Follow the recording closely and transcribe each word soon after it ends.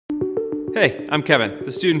Hey, I'm Kevin,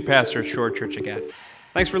 the student pastor at Shore Church of God.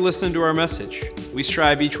 Thanks for listening to our message. We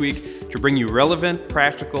strive each week to bring you relevant,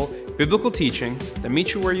 practical, biblical teaching that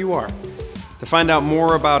meets you where you are. To find out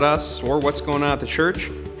more about us or what's going on at the church,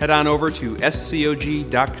 head on over to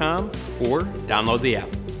scog.com or download the app.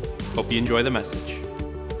 Hope you enjoy the message.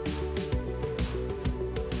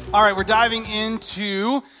 All right, we're diving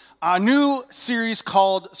into a new series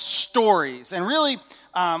called Stories. And really,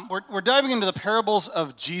 we're diving into the parables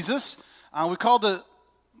of Jesus. We call the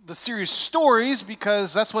series Stories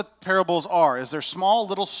because that's what parables are, is they're small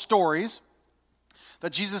little stories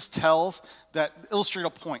that Jesus tells that illustrate a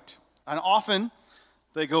point. And often,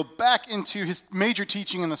 they go back into his major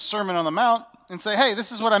teaching in the Sermon on the Mount and say, hey,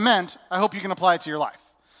 this is what I meant. I hope you can apply it to your life.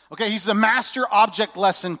 Okay, he's the master object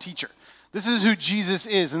lesson teacher. This is who Jesus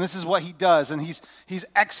is, and this is what he does, and he's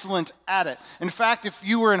excellent at it. In fact, if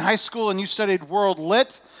you were in high school and you studied World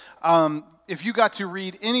Lit, if you got to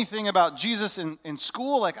read anything about Jesus in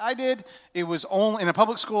school like I did, it was only in a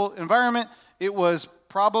public school environment, it was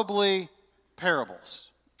probably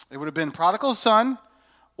parables. It would have been Prodigal Son,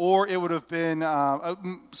 or it would have been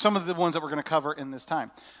some of the ones that we're going to cover in this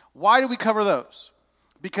time. Why do we cover those?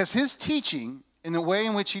 Because his teaching, in the way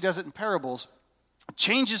in which he does it in parables,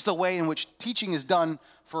 changes the way in which teaching is done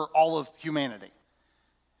for all of humanity.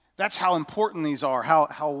 That's how important these are,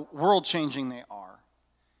 how world-changing they are.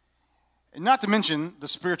 And not to mention the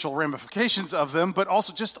spiritual ramifications of them, but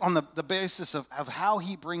also just on the basis of how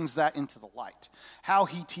he brings that into the light, how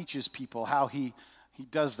he teaches people, how he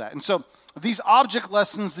does that. And so these object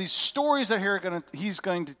lessons, these stories that he's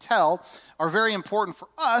going to tell are very important for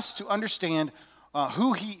us to understand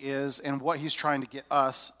who he is and what he's trying to get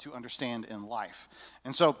us to understand in life.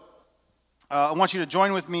 And so I want you to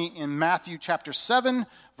join with me in Matthew chapter 7,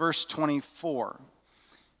 verse 24.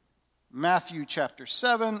 Matthew chapter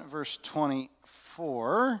 7, verse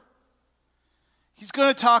 24. He's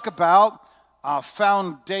going to talk about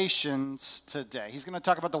foundations today. He's going to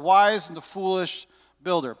talk about the wise and the foolish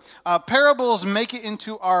builder. Parables make it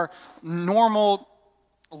into our normal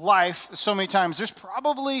life so many times. There's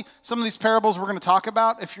probably some of these parables we're going to talk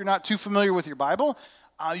about. If you're not too familiar with your Bible,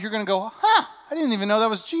 you're going to go, I didn't even know that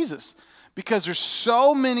was Jesus. Because there's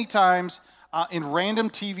so many times in random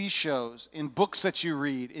TV shows, in books that you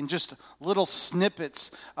read, in just little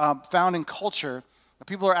snippets found in culture,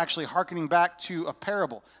 people are actually hearkening back to a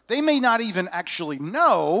parable. They may not even actually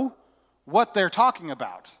know what they're talking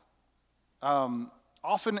about.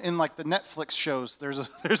 Often in like the Netflix shows,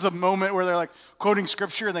 there's a moment where they're like quoting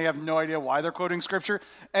scripture and they have no idea why they're quoting scripture,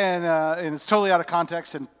 and it's totally out of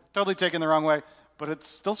context and totally taken the wrong way, but it's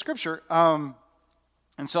still scripture. And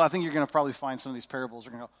so I think you're going to probably find some of these parables are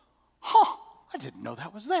going to go, I didn't know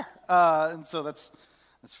that was there. And so that's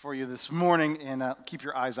for you this morning, and keep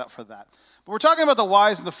your eyes out for that. But we're talking about the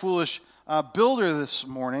wise and the foolish builder this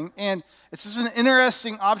morning, and it's just an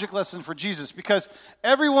interesting object lesson for Jesus because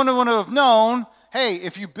everyone would have known, hey,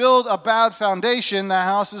 if you build a bad foundation, the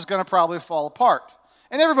house is going to probably fall apart.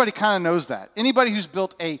 And everybody kind of knows that. Anybody who's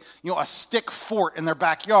built a stick fort in their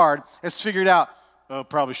backyard has figured out,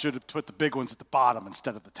 probably should have put the big ones at the bottom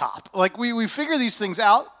instead of the top. Like we figure these things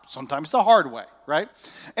out, sometimes the hard way, right?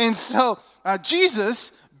 And so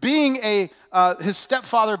Jesus, being his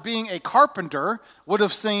stepfather being a carpenter, would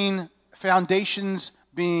have seen foundations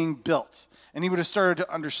being built. And he would have started to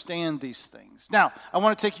understand these things. Now, I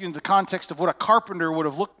want to take you into the context of what a carpenter would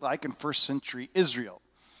have looked like in first century Israel.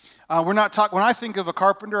 When I think of a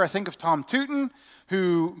carpenter, I think of Tom Tootin,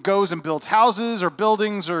 who goes and builds houses or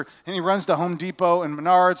buildings, and he runs to Home Depot and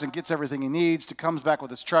Menards and gets everything he needs, comes back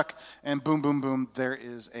with his truck, and boom, boom, boom, there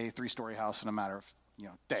is a 3-story house in a matter of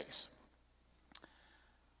days.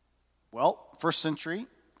 Well, first century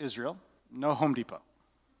Israel, no Home Depot,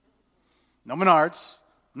 no Menards,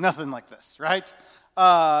 nothing like this, right?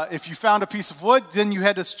 If you found a piece of wood, then you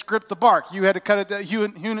had to strip the bark. You had to cut it,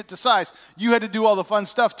 hewn it to size. You had to do all the fun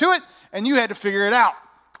stuff to it, and you had to figure it out.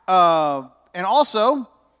 And also,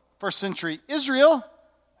 first century Israel,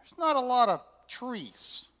 there's not a lot of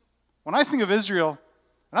trees. When I think of Israel,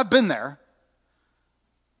 and I've been there,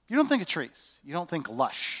 you don't think of trees. You don't think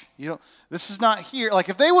lush. This is not here. Like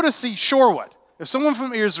if they would have seen Shorewood, if someone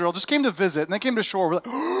from Israel just came to visit and they came to Shorewood,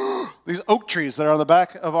 like, these oak trees that are on the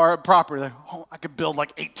back of our property, like, I could build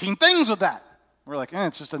like 18 things with that. We're like,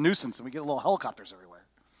 it's just a nuisance, and we get little helicopters everywhere.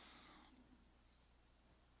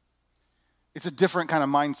 It's a different kind of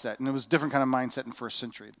mindset, and it was a different kind of mindset in first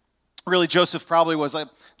century. Really, Joseph probably was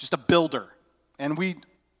just a builder, and we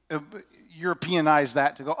Europeanize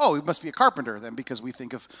that to go, he must be a carpenter then, because we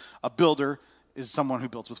think of a builder is someone who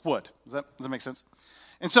builds with wood. Does that make sense?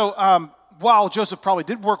 And so while Joseph probably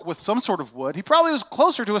did work with some sort of wood, he probably was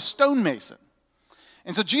closer to a stonemason.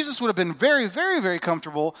 And so Jesus would have been very, very, very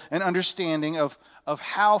comfortable and understanding of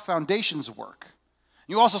how foundations work.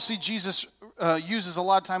 You also see Jesus uses a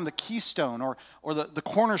lot of time the keystone or the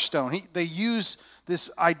cornerstone. They use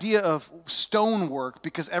this idea of stonework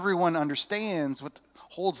because everyone understands what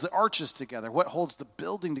holds the arches together, what holds the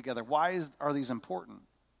building together. Why are these important?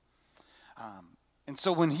 And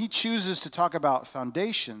so when he chooses to talk about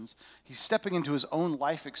foundations, he's stepping into his own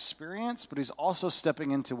life experience, but he's also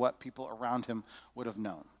stepping into what people around him would have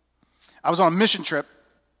known. I was on a mission trip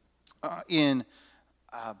in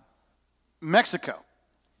Mexico,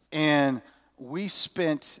 and we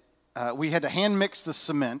had to hand mix the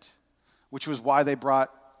cement, which was why they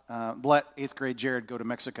let 8th grade Jared go to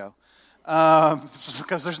Mexico.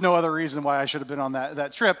 Because there's no other reason why I should have been on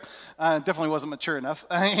that trip. Definitely wasn't mature enough.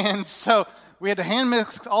 And so we had to hand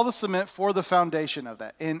mix all the cement for the foundation of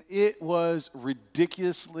that. And it was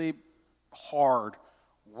ridiculously hard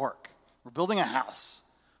work. We're building a house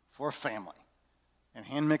for a family and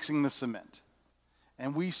hand mixing the cement.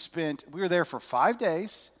 And we were there for 5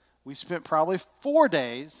 days. We spent probably 4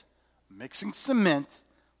 days mixing cement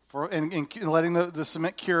and letting the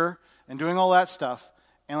cement cure and doing all that stuff.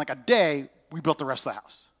 And like a day, we built the rest of the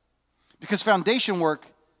house. Because foundation work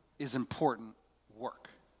is important work.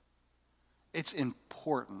 It's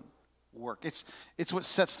important work. It's what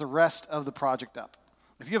sets the rest of the project up.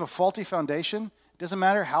 If you have a faulty foundation, it doesn't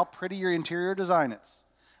matter how pretty your interior design is.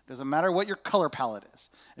 It doesn't matter what your color palette is.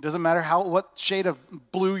 It doesn't matter what shade of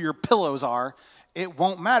blue your pillows are. It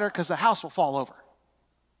won't matter because the house will fall over.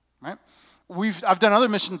 Right? I've done other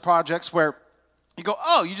mission projects where you go,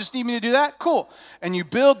 oh, you just need me to do that? Cool. And you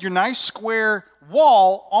build your nice square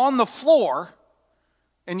wall on the floor,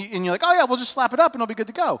 and you're like, oh, yeah, we'll just slap it up and it'll be good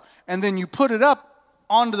to go. And then you put it up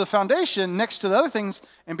onto the foundation next to the other things,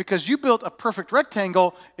 and because you built a perfect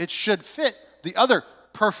rectangle, it should fit the other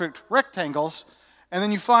perfect rectangles. And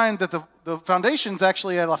then you find that the foundation's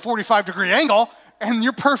actually at a 45-degree angle, and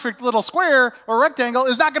your perfect little square or rectangle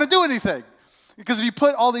is not going to do anything. Because if you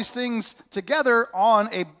put all these things together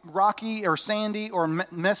on a rocky or sandy or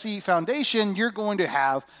messy foundation, you're going to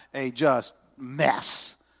have a just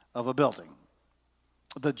mess of a building.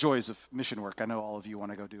 The joys of mission work. I know all of you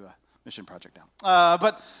want to go do a mission project now.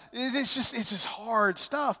 But it's just hard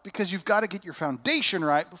stuff because you've got to get your foundation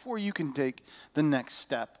right before you can take the next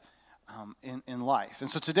step in life. And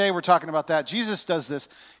so today we're talking about that. Jesus does this.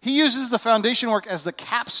 He uses the foundation work as the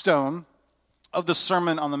capstone of the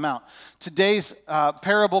Sermon on the Mount. Today's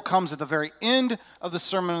parable comes at the very end of the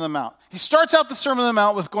Sermon on the Mount. He starts out the Sermon on the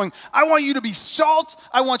Mount with going, I want you to be salt.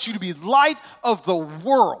 I want you to be light of the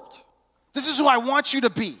world. This is who I want you to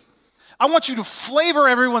be. I want you to flavor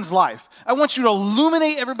everyone's life. I want you to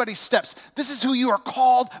illuminate everybody's steps. This is who you are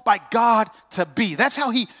called by God to be. That's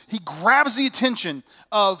how he grabs the attention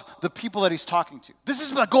of the people that he's talking to. This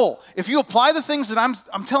is the goal. If you apply the things that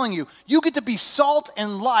I'm telling you, you get to be salt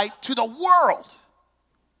and light to the world.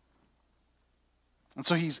 And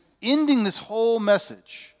so he's ending this whole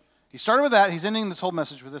message. He started with that. He's ending this whole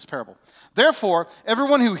message with this parable. Therefore,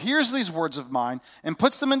 everyone who hears these words of mine and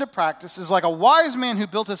puts them into practice is like a wise man who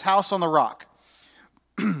built his house on the rock.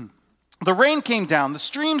 The rain came down, the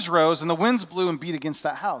streams rose, and the winds blew and beat against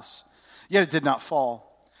that house. Yet it did not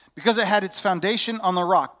fall, because it had its foundation on the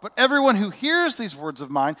rock. But everyone who hears these words of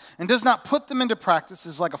mine and does not put them into practice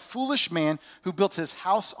is like a foolish man who built his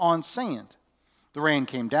house on sand. The rain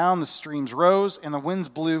came down, the streams rose, and the winds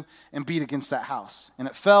blew and beat against that house. And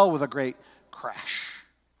it fell with a great crash.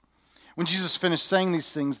 When Jesus finished saying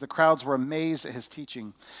these things, the crowds were amazed at his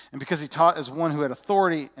teaching, and because he taught as one who had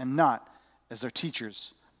authority and not as their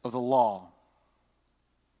teachers of the law.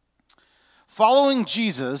 Following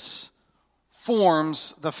Jesus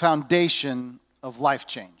forms the foundation of life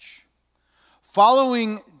change.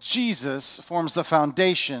 Following Jesus forms the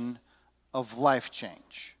foundation of life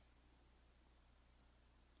change.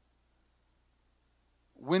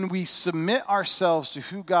 When we submit ourselves to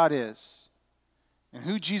who God is and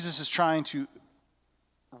who Jesus is trying to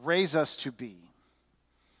raise us to be,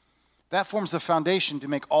 that forms the foundation to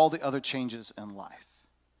make all the other changes in life.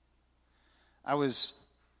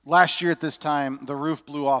 Last year at this time, the roof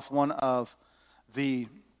blew off one of the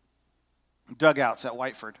dugouts at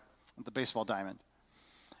Whiteford, at the baseball diamond.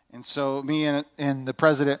 And so me and the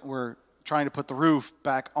president were trying to put the roof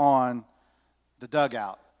back on the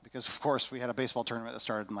dugout because, of course, we had a baseball tournament that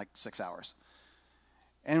started in like 6 hours.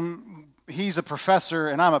 And he's a professor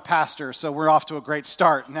and I'm a pastor, so we're off to a great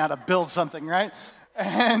start now to build something, right?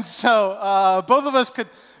 And so both of us could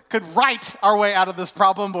could write our way out of this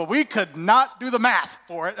problem, but we could not do the math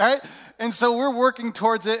for it, right? And so we're working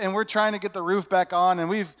towards it, and we're trying to get the roof back on, and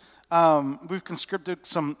we've conscripted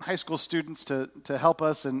some high school students to help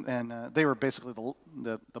us, and they were basically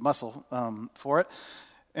the muscle for it.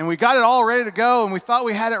 And we got it all ready to go, and we thought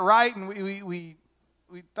we had it right, and we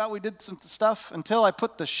thought we did some stuff until I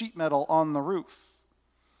put the sheet metal on the roof.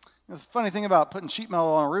 The funny thing about putting sheet metal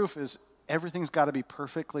on a roof is everything's got to be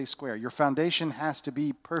perfectly square. Your foundation has to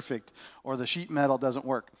be perfect or the sheet metal doesn't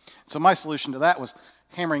work. So my solution to that was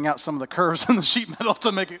hammering out some of the curves in the sheet metal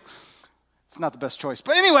to make it, it's not the best choice.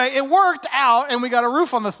 But anyway, it worked out and we got a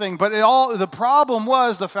roof on the thing. But the problem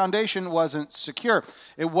was the foundation wasn't secure.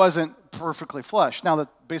 It wasn't perfectly flush. Now,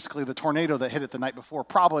 basically the tornado that hit it the night before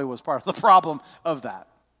probably was part of the problem of that.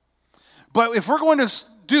 But if we're going to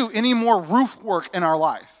do any more roof work in our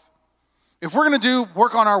life, if we're going to do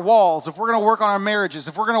work on our walls, if we're going to work on our marriages,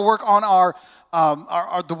 if we're going to work on our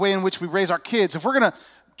the way in which we raise our kids, if we're going to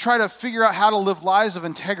try to figure out how to live lives of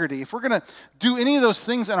integrity, if we're going to do any of those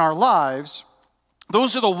things in our lives,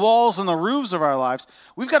 those are the walls and the roofs of our lives.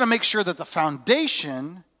 We've got to make sure that the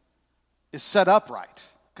foundation is set up right.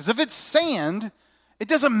 Because if it's sand, it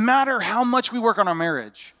doesn't matter how much we work on our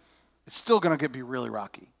marriage. It's still going to be really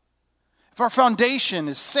rocky. If our foundation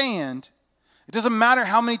is sand, it doesn't matter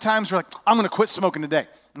how many times we're like, I'm going to quit smoking today.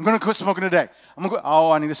 I'm going to quit smoking today.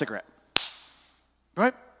 I need a cigarette.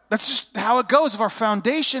 Right? That's just how it goes. If our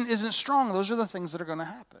foundation isn't strong, those are the things that are going to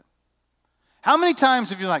happen. How many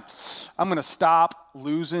times have you like, I'm going to stop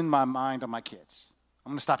losing my mind on my kids.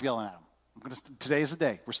 I'm going to stop yelling at them. Today is the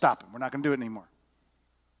day. We're stopping. We're not going to do it anymore.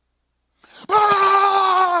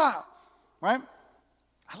 Right?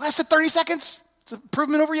 I lasted 30 seconds. It's an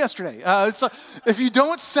improvement over yesterday. If you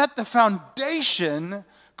don't set the foundation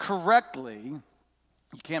correctly,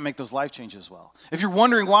 you can't make those life changes well. If you're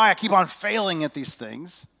wondering why I keep on failing at these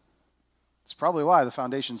things, it's probably why the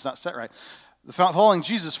foundation's not set right. Following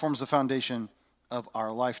Jesus forms the foundation of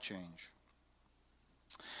our life change.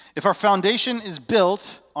 If our foundation is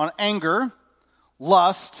built on anger,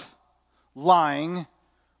 lust, lying,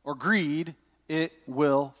 or greed, it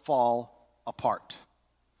will fall apart.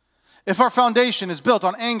 If our foundation is built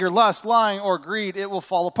on anger, lust, lying, or greed, it will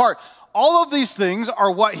fall apart. All of these things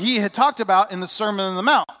are what he had talked about in the Sermon on the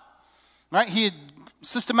Mount. Right? He had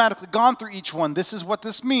systematically gone through each one. This is what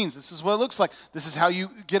this means. This is what it looks like. This is how you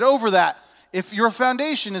get over that. If your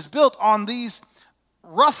foundation is built on these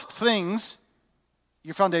rough things,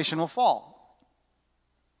 your foundation will fall.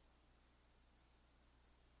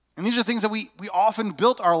 And these are things that we often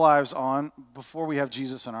built our lives on before we have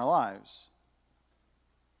Jesus in our lives.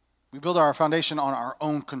 We build our foundation on our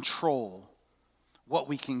own control, what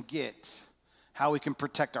we can get, how we can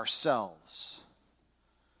protect ourselves,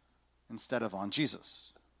 instead of on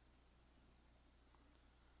Jesus.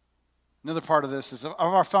 Another part of this is of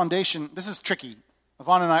our foundation. This is tricky.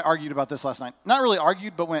 Yvonne and I argued about this last night. Not really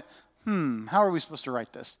argued, but went, how are we supposed to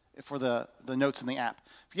write this for the notes in the app?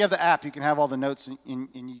 If you have the app, you can have all the notes and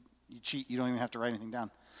you cheat. You don't even have to write anything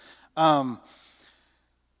down.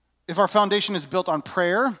 If our foundation is built on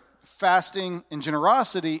prayer, fasting, and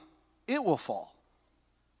generosity, it will fall.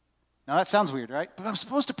 Now that sounds weird, right? But I'm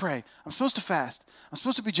supposed to pray. I'm supposed to fast. I'm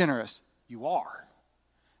supposed to be generous. You are.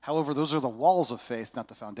 However, those are the walls of faith, not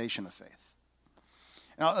the foundation of faith.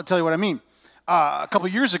 And I'll tell you what I mean. A couple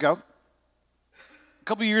years ago,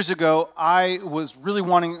 I was really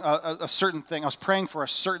wanting a certain thing. I was praying for a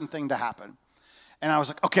certain thing to happen. And I was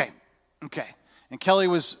like, okay. And Kelly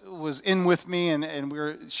was in with me, and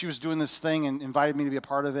she was doing this thing and invited me to be a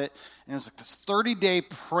part of it. And it was like this 30-day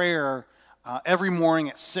prayer every morning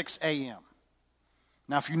at 6 a.m.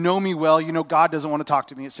 Now, if you know me well, you know God doesn't want to talk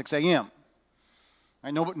to me at 6 a.m.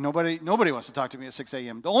 Right? Nobody wants to talk to me at 6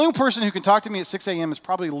 a.m. The only person who can talk to me at 6 a.m. is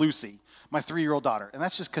probably Lucy, my 3-year-old daughter. And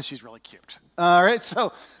that's just because she's really cute. All right?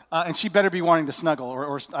 So, and she better be wanting to snuggle,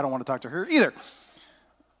 or I don't want to talk to her either.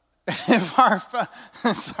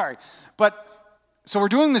 So we're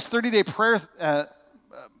doing this 30-day prayer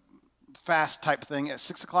fast type thing at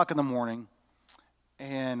 6 o'clock in the morning.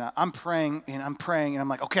 And I'm praying, and I'm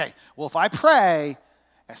like, okay, well, if I pray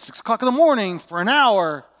at 6 o'clock in the morning for an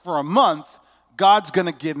hour for a month, God's going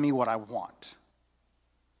to give me what I want.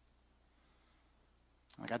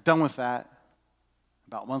 I got done with that.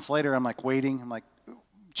 About a month later, I'm like waiting. I'm like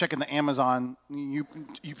checking the Amazon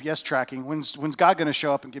UPS tracking. When's God going to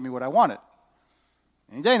show up and give me what I wanted?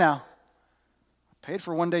 Any day now. Paid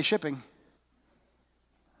for 1-day shipping.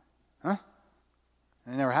 And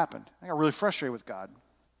it never happened. I got really frustrated with God.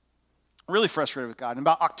 And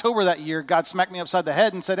about October that year, God smacked me upside the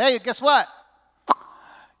head and said, hey, guess what?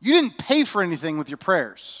 You didn't pay for anything with your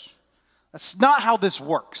prayers. That's not how this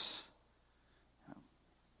works.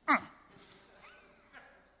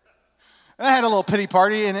 And I had a little pity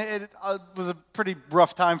party, and it was a pretty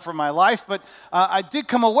rough time for my life, but I did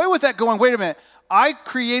come away with that going, wait a minute, I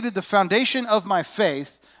created the foundation of my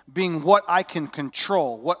faith being what I can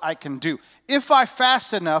control, what I can do. If I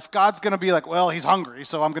fast enough, God's going to be like, well, he's hungry,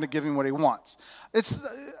 so I'm going to give him what he wants. This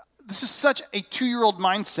is such a 2-year-old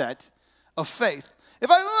mindset of faith. If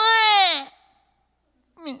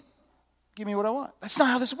give me what I want. That's not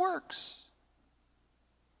how this works.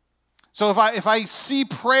 So if I see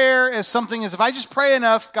prayer as something as if I just pray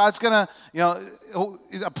enough, God's going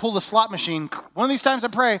to, pull the slot machine. One of these times I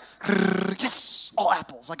pray, yes, all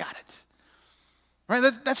apples, I got it.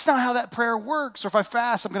 Right? That's not how that prayer works. Or if I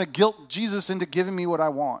fast, I'm going to guilt Jesus into giving me what I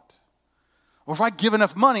want. Or if I give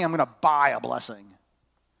enough money, I'm going to buy a blessing.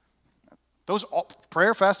 Those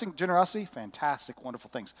prayer, fasting, generosity, fantastic, wonderful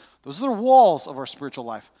things. Those are the walls of our spiritual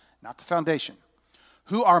life, not the foundation.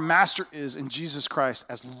 Who our master is in Jesus Christ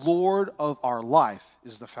as Lord of our life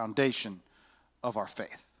is the foundation of our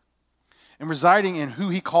faith. And residing in who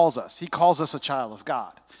he calls us a child of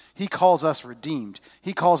God. He calls us redeemed.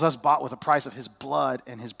 He calls us bought with the price of his blood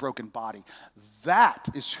and his broken body. That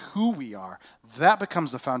is who we are. That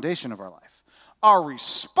becomes the foundation of our life. Our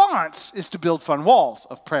response is to build fun walls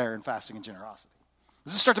of prayer and fasting and generosity.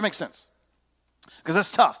 Does this start to make sense? Because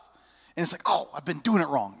that's tough. And it's like, oh, I've been doing it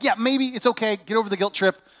wrong. Yeah, maybe it's okay. Get over the guilt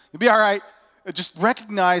trip. You'll be all right. Just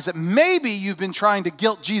recognize that maybe you've been trying to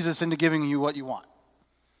guilt Jesus into giving you what you want.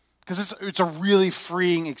 Because it's a really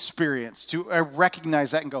freeing experience to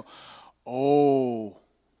recognize that and go, oh,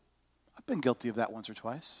 I've been guilty of that once or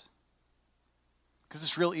twice. Because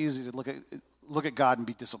it's real easy to look at God and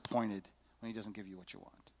be disappointed when he doesn't give you what you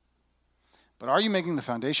want. But are you making the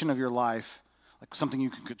foundation of your life like something you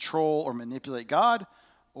can control or manipulate God?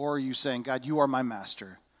 Or are you saying, God, you are my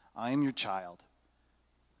master. I am your child.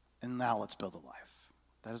 And now let's build a life.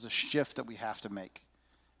 That is a shift that we have to make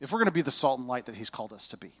if we're going to be the salt and light that he's called us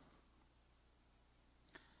to be.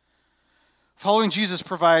 Following Jesus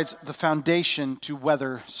provides the foundation to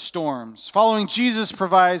weather storms. Following Jesus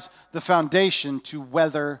provides the foundation to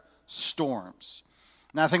weather storms.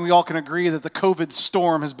 Now, I think we all can agree that the COVID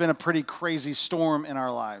storm has been a pretty crazy storm in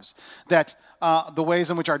our lives. That the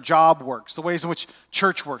ways in which our job works, the ways in which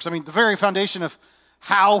church works. I mean, the very foundation of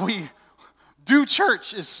how we do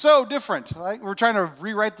church is so different, right? We're trying to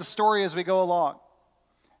rewrite the story as we go along.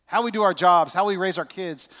 How we do our jobs, how we raise our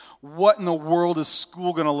kids. What in the world is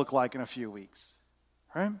school going to look like in a few weeks,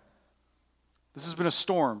 right? This has been a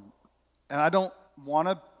storm, and I don't want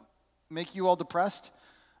to make you all depressed,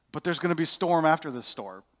 but there's going to be a storm after this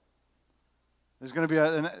storm. There's going to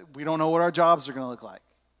be we don't know what our jobs are going to look like.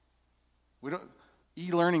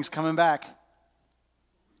 E-learning's coming back,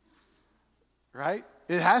 right?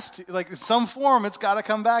 It has to, like in some form, it's got to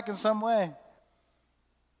come back in some way.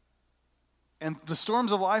 And the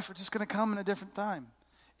storms of life are just going to come in a different time.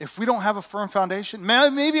 If we don't have a firm foundation,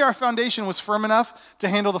 maybe our foundation was firm enough to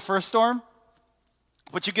handle the first storm,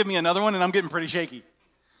 but you give me another one and I'm getting pretty shaky,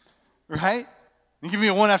 right? You give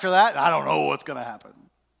me one after that, I don't know what's going to happen.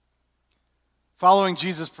 Following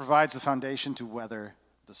Jesus provides the foundation to weather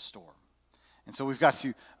the storm. And so we've got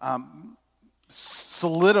to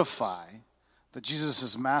solidify that Jesus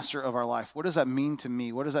is master of our life. What does that mean to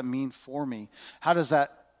me? What does that mean for me? How does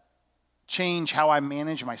that change how I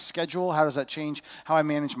manage my schedule? How does that change how I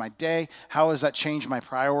manage my day? How does that change my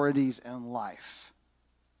priorities in life?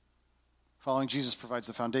 Following Jesus provides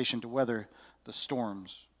the foundation to weather the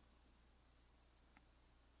storms.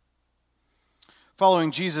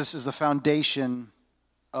 Following Jesus is the foundation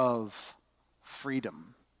of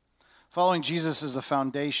freedom. Following Jesus is the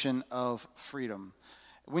foundation of freedom.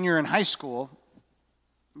 When you're in high school,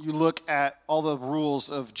 you look at all the rules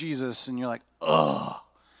of Jesus and you're like, ugh.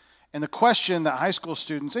 And the question that high school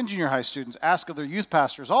students and junior high students ask of their youth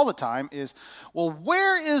pastors all the time is, well,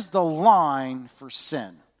 where is the line for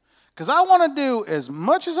sin? Because I want to do as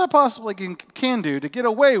much as I possibly can do to get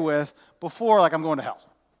away with before, like, I'm going to hell.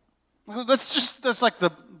 That's like the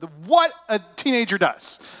what a teenager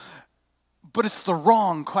does. But it's the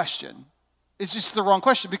wrong question. It's just the wrong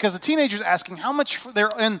question because the teenager's asking how much,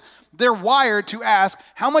 they're wired to ask,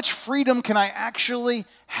 how much freedom can I actually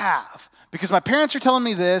have? Because my parents are telling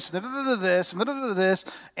me this, this,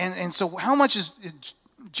 and so how much is,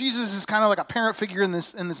 Jesus is kind of like a parent figure in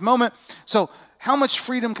this moment. So how much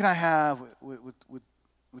freedom can I have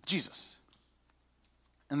with Jesus?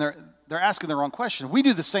 And they're asking the wrong question. We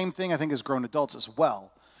do the same thing, I think, as grown adults as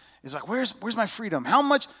well. It's like, where's my freedom? How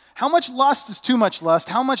much lust is too much lust?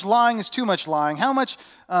 How much lying is too much lying? How much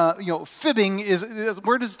fibbing is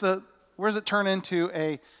where does it turn into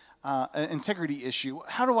an integrity issue.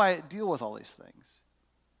 How do I deal with all these things?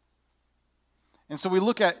 And so we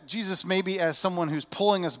look at Jesus maybe as someone who's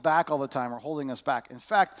pulling us back all the time or holding us back. In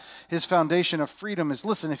fact, his foundation of freedom is,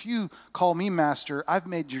 listen, if you call me master, I've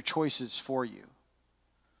made your choices for you.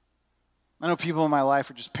 I know people in my life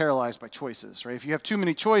are just paralyzed by choices, right? If you have too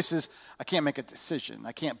many choices, I can't make a decision.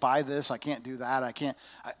 I can't buy this. I can't do that.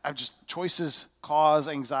 Choices cause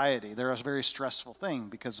anxiety. They're a very stressful thing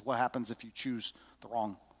because what happens if you choose the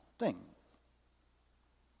wrong thing?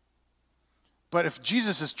 But if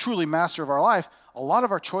Jesus is truly master of our life, a lot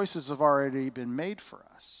of our choices have already been made for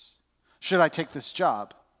us. Should I take this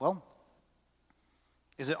job? Well,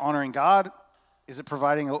 is it honoring God? Is it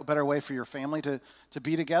providing a better way for your family to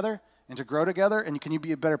be together and to grow together? And can you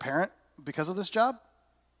be a better parent because of this job?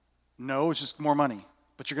 No, it's just more money.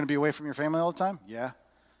 But you're going to be away from your family all the time? Yeah.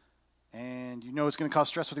 And you know it's going to cause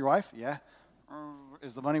stress with your wife? Yeah.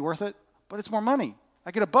 Is the money worth it? But it's more money.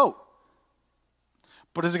 I get a boat.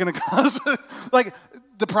 But is it going to cause,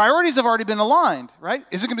 the priorities have already been aligned, right?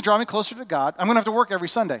 Is it going to draw me closer to God? I'm going to have to work every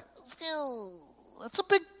Sunday. That's a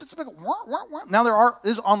big, now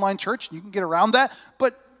is online church, and you can get around that,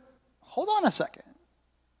 but hold on a second.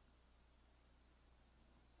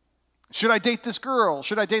 Should I date this girl?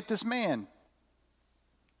 Should I date this man?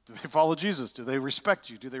 Do they follow Jesus? Do they respect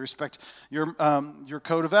you? Do they respect your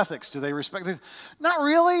code of ethics? Do they respect this? Not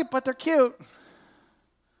really, but they're cute.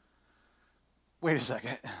 Wait a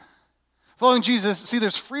second. Following Jesus, see,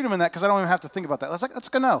 there's freedom in that because I don't even have to think about that. That's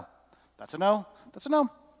a no. That's a no. That's a no.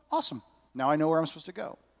 Awesome. Now I know where I'm supposed to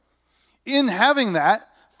go. In having that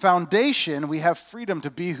foundation, we have freedom to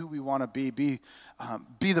be who we want to be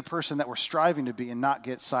the person that we're striving to be and not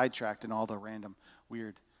get sidetracked in all the random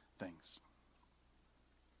weird things.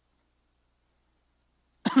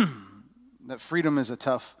 That freedom is a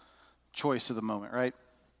tough choice of the moment, right?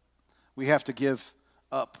 We have to give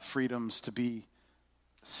up freedoms to be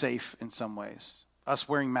safe in some ways. Us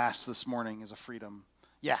wearing masks this morning is a freedom.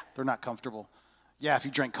 Yeah, they're not comfortable. Yeah, if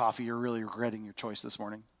you drank coffee, you're really regretting your choice this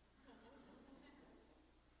morning.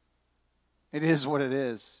 It is what it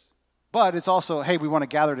is. But it's also, hey, we want to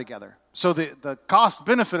gather together. So the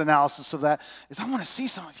cost-benefit analysis of that is I want to see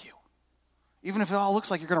some of you, even if it all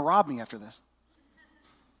looks like you're going to rob me after this.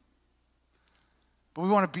 But we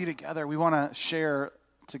want to be together. We want to share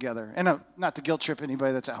together. And not to guilt trip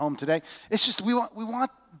anybody that's at home today. It's just we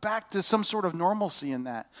want back to some sort of normalcy in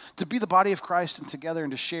that, to be the body of Christ and together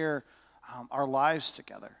and to share our lives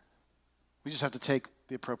together. We just have to take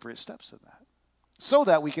the appropriate steps of that so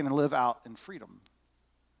that we can live out in freedom.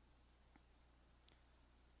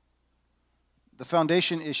 The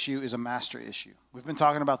foundation issue is a master issue. We've been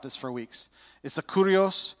talking about this for weeks. It's a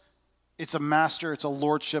kurios, it's a master, it's a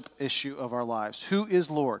lordship issue of our lives. Who is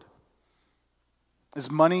Lord? Is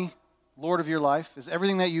money Lord of your life? Is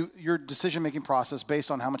everything that your decision-making process based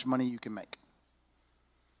on how much money you can make?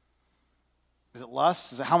 Is it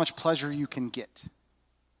lust? Is it how much pleasure you can get?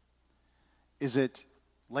 Is it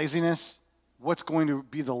laziness? What's going to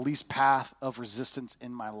be the least path of resistance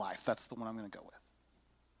in my life? That's the one I'm going to go with.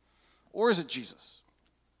 Or is it Jesus?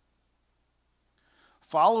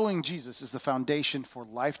 Following Jesus is the foundation for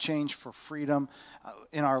life change, for freedom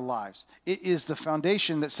in our lives. It is the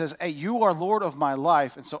foundation that says, hey, you are Lord of my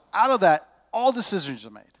life. And so out of that, all decisions are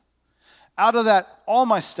made. Out of that, all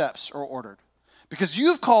my steps are ordered. Because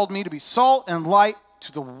you've called me to be salt and light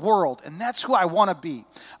to the world. And that's who I want to be.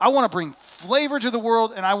 I want to bring flavor to the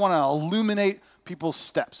world, and I want to illuminate people's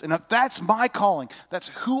steps. And if that's my calling, that's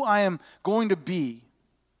who I am going to be,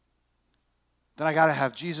 then I got to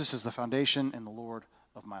have Jesus as the foundation and the Lord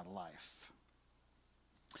of my life.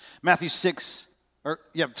 Matthew 6,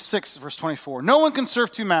 verse 24. No one can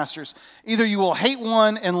serve two masters. Either you will hate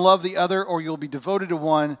one and love the other, or you'll be devoted to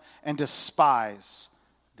one and despise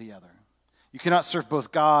the other. You cannot serve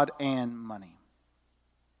both God and money.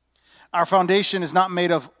 Our foundation is not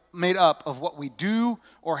made up of what we do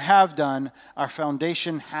or have done. Our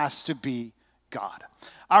foundation has to be God.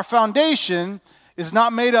 Our foundation is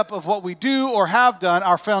not made up of what we do or have done.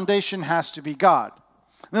 Our foundation has to be God.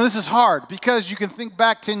 Now, this is hard because you can think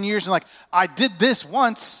back 10 years and I did this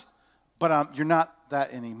once, but you're not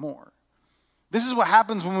that anymore. This is what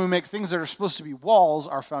happens when we make things that are supposed to be walls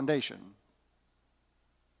our foundation.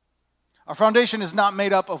 Our foundation is not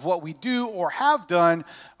made up of what we do or have done.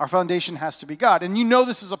 Our foundation has to be God. And you know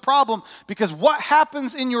this is a problem because what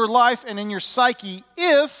happens in your life and in your psyche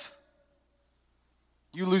if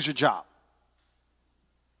you lose your job?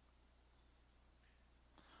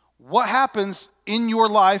 What happens in your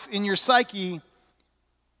life, in your psyche,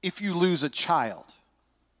 if you lose a child?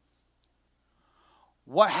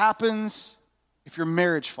 What happens if your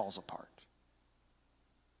marriage falls apart?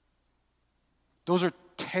 Those are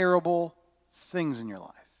terrible things in your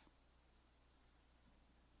life.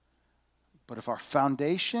 But if our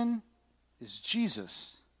foundation is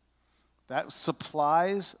Jesus, that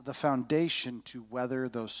supplies the foundation to weather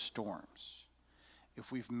those storms.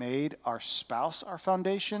 If we've made our spouse our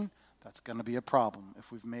foundation, that's going to be a problem.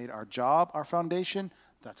 If we've made our job our foundation,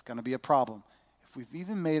 that's going to be a problem. If we've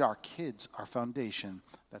even made our kids our foundation,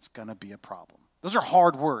 that's going to be a problem. Those are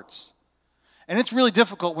hard words. And it's really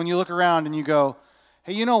difficult when you look around and you go,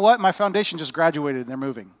 hey, you know what? My foundation just graduated and they're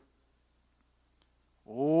moving.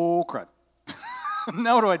 Oh, crud.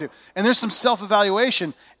 Now what do I do? And there's some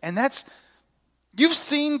self-evaluation, and you've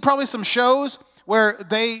seen probably some shows where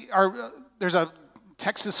there's a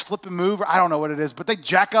Texas flip and move, or I don't know what it is, but they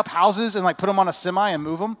jack up houses and like put them on a semi and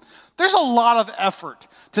move them. There's a lot of effort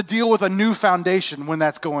to deal with a new foundation when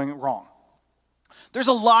that's going wrong. There's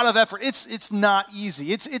a lot of effort. It's not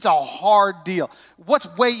easy. It's a hard deal. What's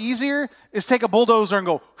way easier is take a bulldozer and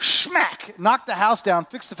go smack, knock the house down,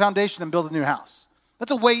 fix the foundation, and build a new house.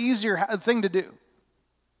 That's a way easier thing to do.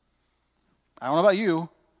 I don't know about you,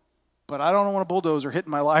 but I don't want a bulldozer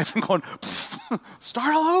hitting my life and going,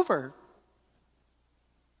 start all over.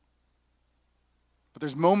 But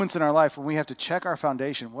there's moments in our life when we have to check our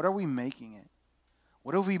foundation. What are we making it?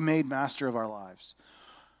 What have we made master of our lives?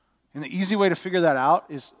 And the easy way to figure that out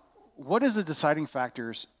is, what is the deciding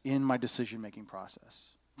factors in my decision-making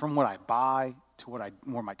process? From what I buy to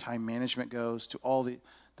where my time management goes, to all the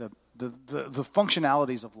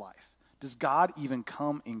functionalities of life. Does God even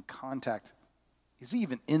come in contact? Is he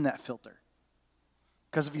even in that filter?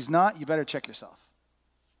 Because if he's not, you better check yourself.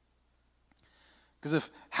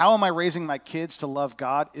 Because how am I raising my kids to love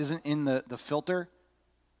God isn't in the filter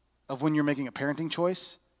of when you're making a parenting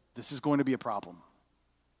choice, this is going to be a problem.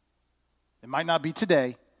 It might not be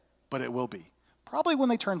today, but it will be. Probably when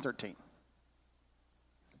they turn 13.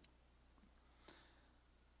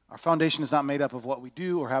 Our foundation is not made up of what we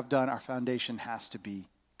do or have done. Our foundation has to be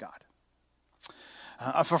God.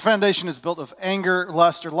 If our foundation is built of anger,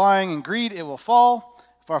 lust, or lying and greed, it will fall.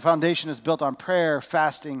 If our foundation is built on prayer,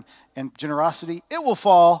 fasting, and generosity, it will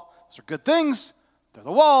fall. Those are good things. They're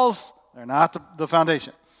the walls. They're not the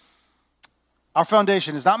foundation. Our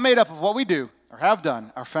foundation is not made up of what we do or have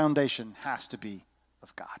done. Our foundation has to be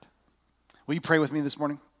of God. Will you pray with me this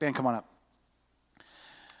morning? Band, come on up.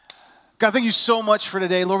 God, thank you so much for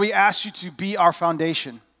today. Lord, we ask you to be our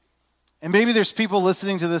foundation. And maybe there's people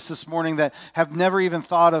listening to this morning that have never even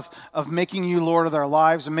thought of making you Lord of their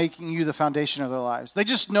lives and making you the foundation of their lives. They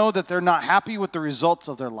just know that they're not happy with the results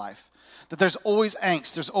of their life. That there's always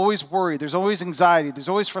angst, there's always worry, there's always anxiety, there's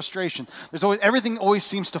always frustration. Everything always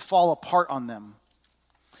seems to fall apart on them.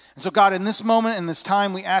 And so God, in this moment, in this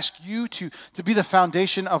time, we ask you to be the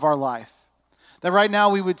foundation of our life. That right now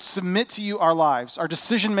we would submit to you our lives, our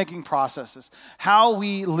decision-making processes, how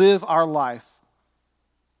we live our life.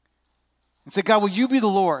 And say, God, will you be the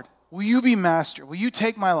Lord? Will you be master? Will you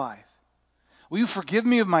take my life? Will you forgive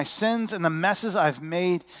me of my sins and the messes I've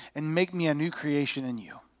made and make me a new creation in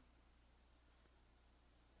you?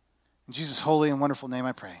 In Jesus' holy and wonderful name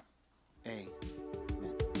I pray. Amen.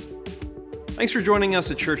 Thanks for joining us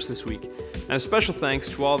at church this week. And a special thanks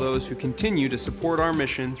to all those who continue to support our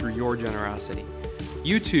mission through your generosity.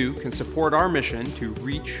 You too can support our mission to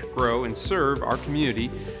reach, grow, and serve our community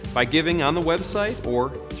by giving on the website or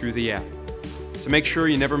through the app. To make sure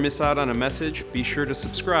you never miss out on a message, be sure to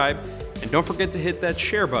subscribe, and don't forget to hit that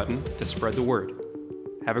share button to spread the word.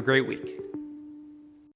 Have a great week.